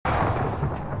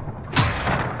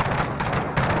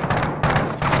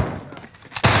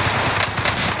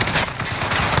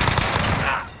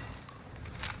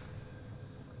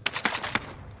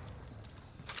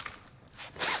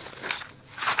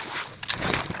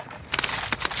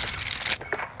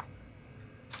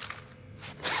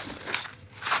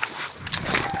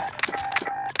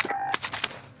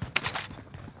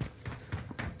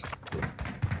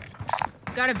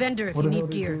Got a vendor if you need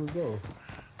gear.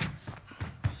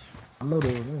 I know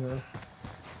they was in here.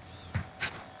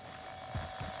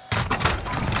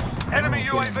 Enemy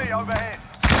UAV overhead.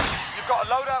 You've got a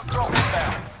loadout drop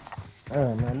inbound.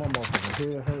 Hey man, my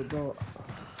motherfucking head hurt, dog.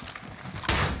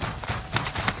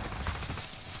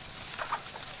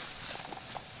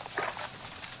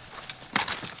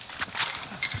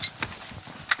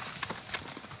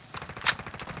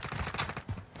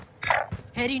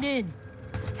 Heading in.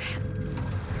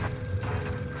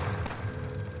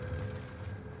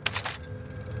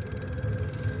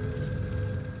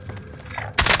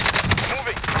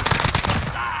 Moving.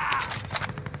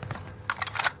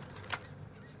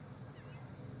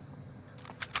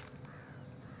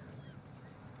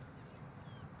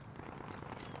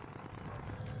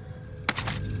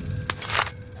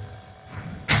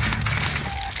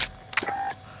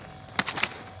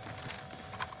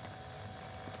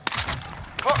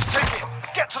 Clock's ticking.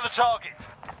 Get to the target.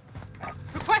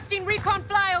 Requesting recon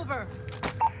flyover.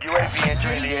 UAV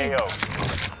entering Heading the AO.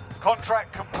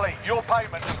 Contract complete. Your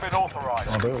payment has been authorized.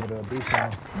 Oh, they over there,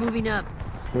 B-Town. Moving up.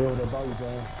 They over there, Bobby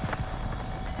John.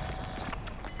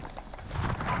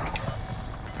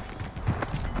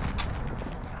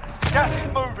 Gas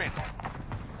is moving.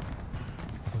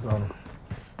 Got him.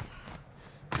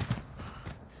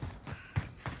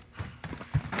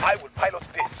 I will pilot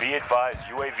this. Be advised,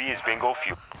 UAV is bingo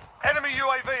fuel. Enemy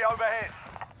UAV overhead.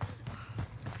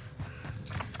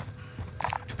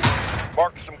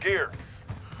 Mark some gear.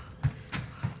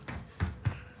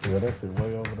 Yeah, that shit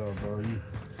way over there, bro. You.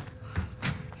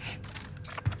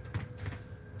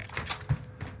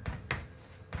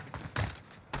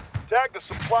 Tag the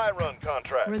supply run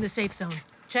contract. We're in the safe zone.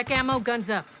 Check ammo, guns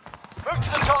up. Move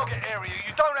to the target area.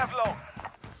 You don't have long.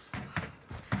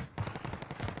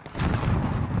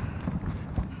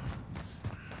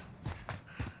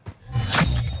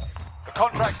 The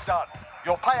contract's done.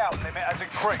 Your payout limit has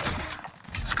increased.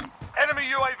 Enemy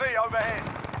UAV overhead.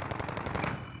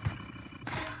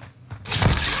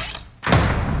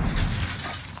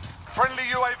 Friendly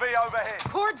UAV overhead.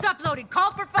 Cords uploaded.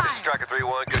 Call for fire. Striker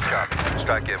 3-1, good copy.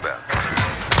 Strike inbound.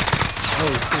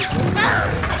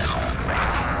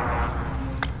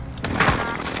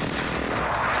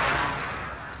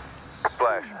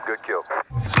 Splash, good kill.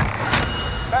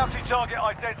 Bounty target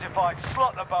identified.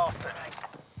 Slot the bastard.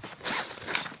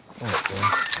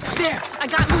 There, I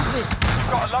got movement.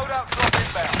 Got a loadout drop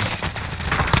inbound.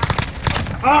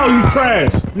 Oh, you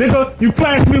trash, nigga! You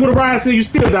flashed me with a riot and you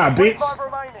still die, bitch. 5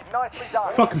 remaining. Nicely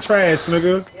done. Fucking trash,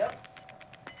 nigga. Hey,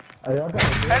 I got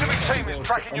it. Enemy team is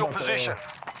tracking your position.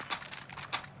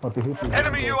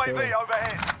 Enemy UAV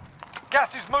overhead.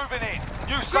 Gas is moving in.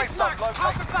 New safe zone Call for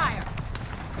located. fire.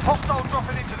 Hostile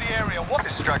dropping into the area. What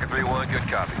This is Striker 3-1, good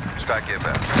copy. Strike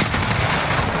inbound.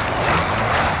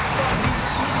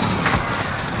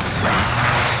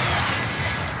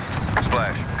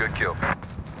 Splash, good kill.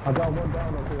 I got one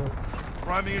down up here.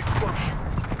 Priming explosive.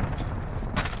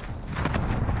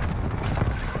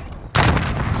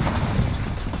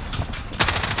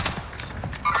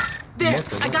 There,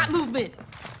 I got movement.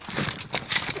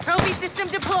 Trophy system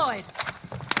deployed.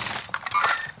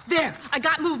 There, I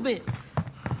got movement.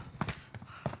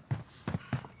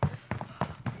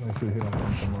 Make sure you hit on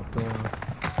one from up there.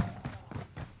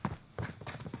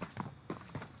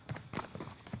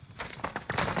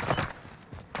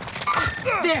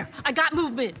 There, I got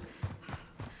movement.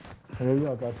 Hell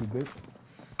yeah, I got you, bitch.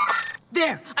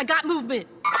 There, I got movement.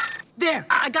 There,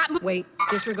 I got Wait,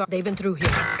 disregard. They've been through here.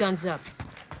 Guns up.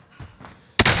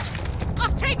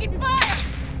 I'm taking fire!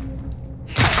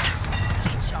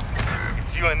 It's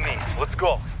you and me. Let's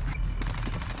go.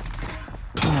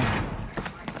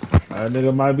 That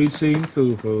nigga might be cheating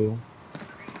too, fool.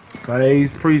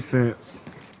 Phase precincts.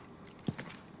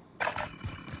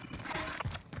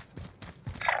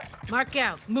 Mark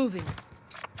out. Moving.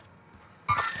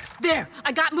 There,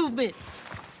 I got movement.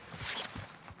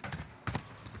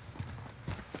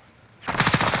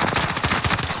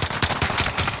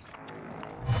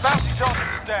 The bounty target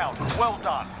is down. Well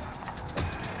done.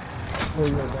 Oh,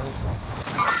 yeah, guys.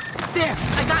 There,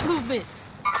 I got movement.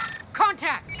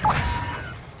 Contact.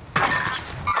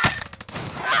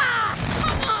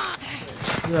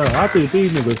 Yeah, I think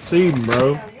these niggas cheating,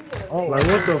 bro. Oh, Like,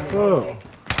 what the fuck?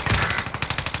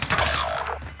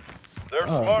 There's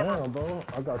oh, armor. damn, bro.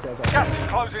 I got you. Gas is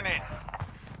closing in.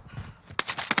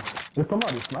 There's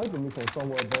somebody sniping me from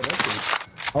somewhere, bro. That's it.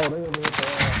 Oh, they over here for,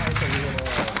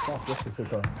 what's the shit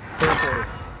called?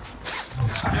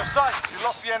 You're safe. You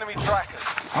lost the enemy trackers.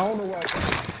 I don't know why.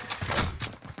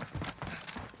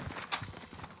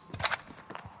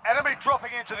 Enemy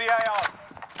dropping into the AO.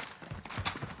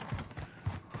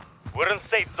 We're in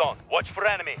safe zone. Watch for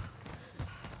enemy.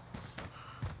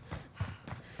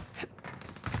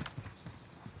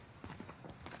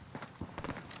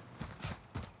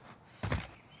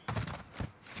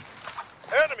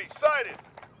 Enemy sighted.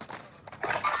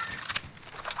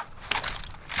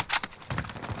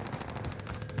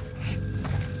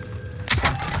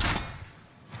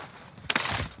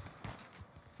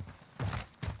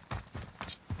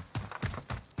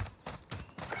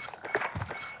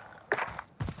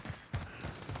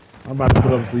 I'm about to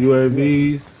put up some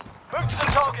UAVs. Move to the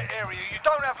target area. You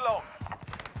don't have long.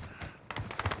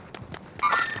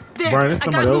 There, Brian, there's I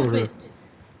got somebody over movement. here.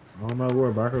 I don't know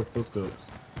where, but I heard footsteps.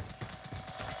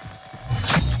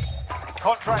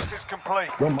 Contract is complete.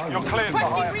 Yo, man. You're cleared for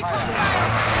higher Requesting recon pay.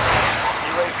 fire.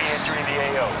 UAV entering the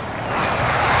AO.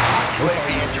 UAV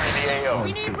entering the AO.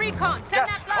 We need recon. Send Gas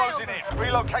that is closing flyover. in.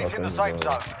 Relocating the safe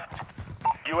zone.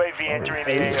 UAV entering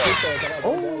the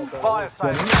AO. Fire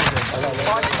sale.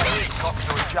 Fire sale costs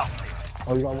are adjusted.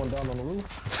 Oh, you got one down on the roof?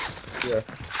 Yeah.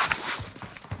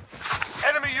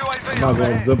 Enemy UAV I'm about to go up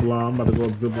overhead. zip line. I'm about to go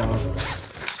up zip line.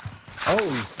 Oh,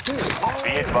 shit.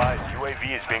 Be advised, UAV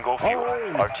is bingo fuel.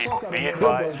 RT, be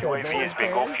advised, UAV is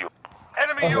bingo fuel.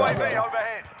 Enemy UAV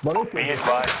overhead. Be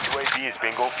advised, UAV is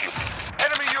bingo fuel.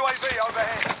 Enemy UAV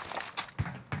overhead.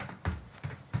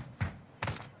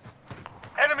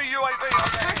 Enemy UAV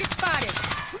overhead. Target spotted.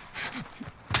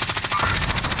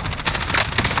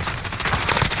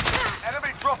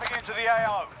 Enemy dropping into the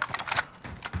AO.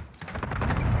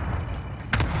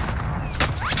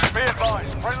 Be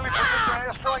advised, friendly precision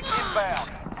airstrike inbound.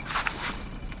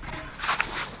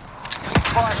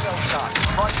 Fire cell shot.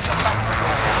 Trace the back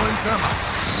to normal.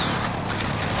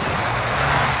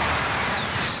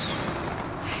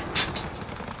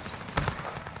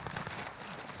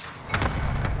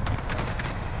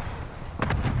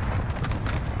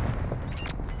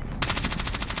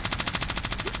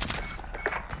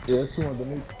 Yeah, it's two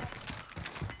underneath.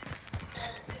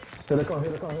 Here they come,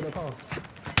 here they come, here they come.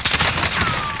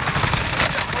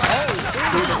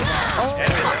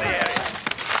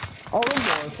 Oh, them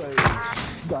boys say,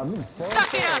 got me.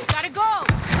 Suck it up. Gotta go.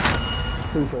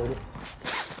 Appreciate it.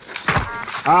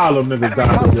 All of them niggas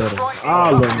died together.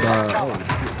 All of them died.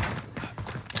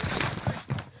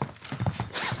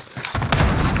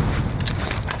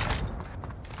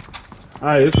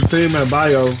 Hey, it's a team at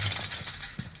Bio.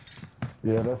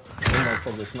 Yeah, that's them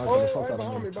motherfuckers sniping the fuck out of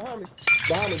me. Behind me.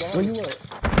 Where you at?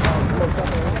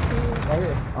 Right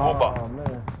here. Opa. Oh,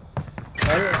 man.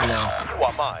 Right here. Who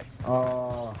am I?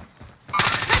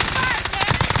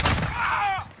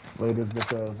 Lay this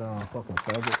bitch ass down, fucking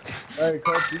faggot. Hey,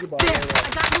 coach, you can buy There, I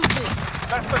got movement.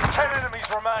 Less than 10 enemies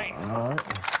remain. Alright.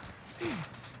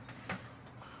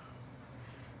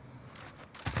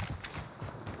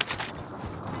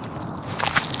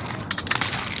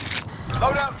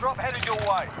 Loadout drop headed your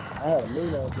way. I had a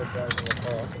million of them guys in the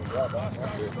car. I could have dropped out my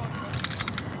shit.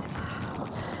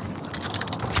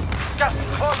 Gas is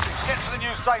closing. Get to the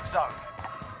new safe zone.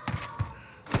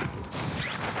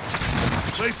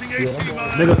 Placing 18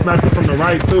 mine. Niggas sniping from the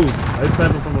right too. They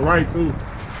sniping from the right too.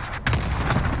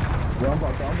 Yeah, I'm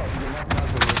about to get my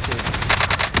sniper real quick.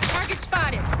 Target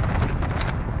spotted.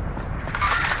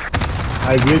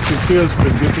 Hey, get your kill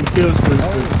streaks. Get some kill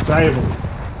streaks and save them.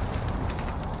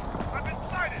 I've been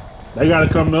sighted. They gotta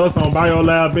come to us on Bio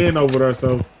Lab in over there,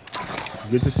 so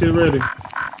get your shit ready.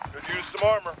 Could use some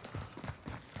armor.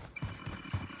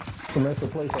 Some extra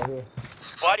place right here.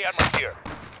 Body armor here.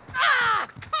 Ah,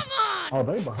 come on. Oh,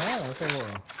 they behind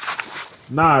somewhere.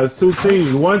 Nah, it's two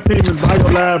teams. One team is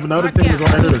Bio Lab and the other team is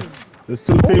right here. There's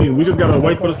two teams. We just gotta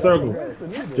wait for the circle.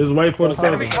 Just wait for the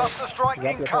circle. Enemy cluster strike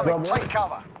incoming. Take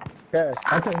cover. Cash.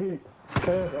 I can hear.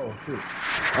 Cash. Oh, shit.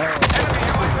 Enemy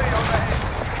UAV overhead.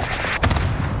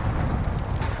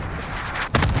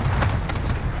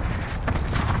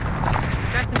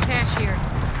 Got some cash here.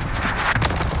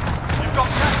 You've got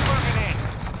gas moving in.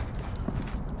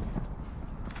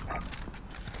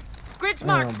 Grid's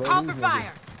marked. bro, Call these for niggas.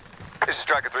 fire. This is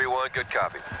Striker 3-1. Good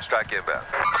copy. Strike inbound.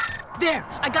 There,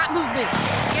 I got movement.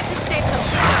 Get to the safe zone.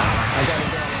 I got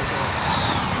it down right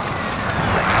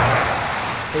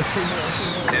there. It's two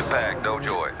more. Impact, no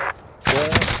joy.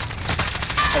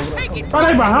 Bro,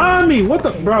 they behind me. What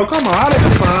the, bro? Come on, how they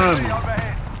behind me?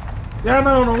 Overhead. Y'all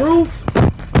not on the roof?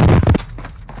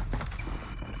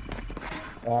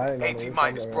 Oh, I ain't got no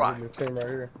T-minus prime. This team right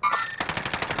here.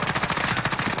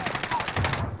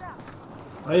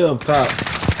 They up top.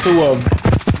 Two of them.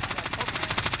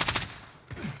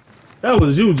 That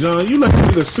was you, John. You let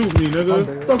me shoot me, nigga. What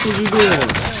the fuck was you doing?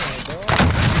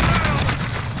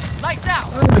 Lights out.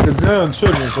 That nigga John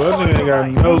tripping, so that nigga ain't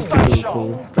got no kills,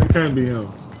 fool. That can't be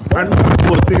him. I knew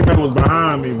a teammate was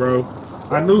behind me, bro.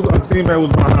 I knew a teammate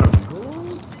was behind me.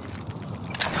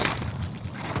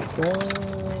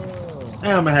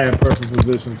 Damn, I had perfect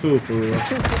position too, for real.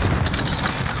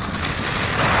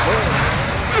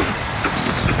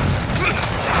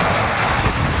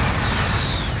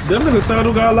 Them niggas sure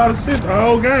do got a lot of shit the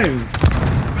whole game.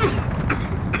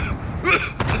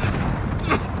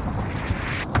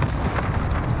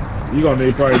 You gonna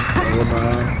need probably.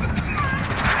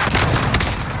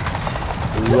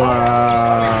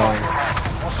 Wow.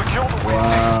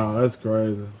 Wow, that's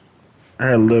crazy. I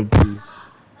had a 11 piece.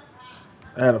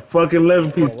 I had a fucking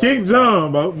 11 piece. Kick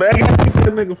John, bro. Back at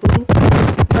that nigga, fool.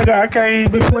 Nigga, I can't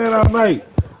even be playing all night.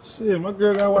 Shit, my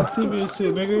girl gotta watch TV and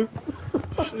shit, nigga.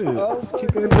 Shit,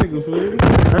 kick that nigga, fool.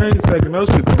 I ain't taking no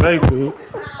shit today, fool.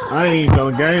 I ain't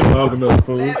on the game long enough,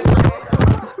 fool.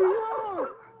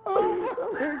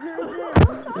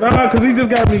 Nah, cause he just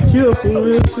got me killed, fool.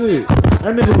 Real shit.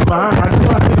 That nigga was behind. I knew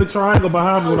I seen the triangle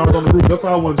behind me when I was on the roof. That's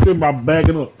why I wanted to trip by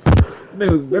backing up. That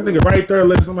nigga right there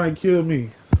letting somebody kill me.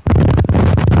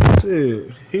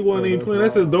 Shit, he wasn't even playing.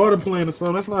 That's his daughter playing or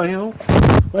something. That's not him.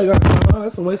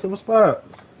 That's a waste of a spot.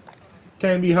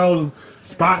 Can't be holding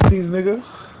spots, these nigga.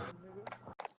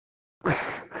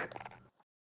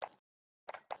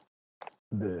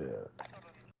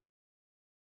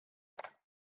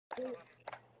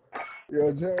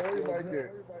 Yo, Joe, where you like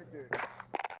it?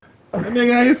 That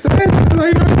nigga ain't saying shit.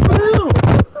 Ain't nothing to him.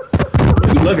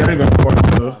 You lucky I ain't got a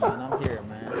partner, though. Man, I'm here,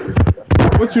 man.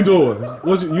 What you doing?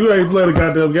 You ain't playing the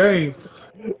goddamn game.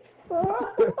 Look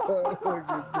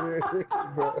at this,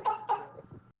 bro.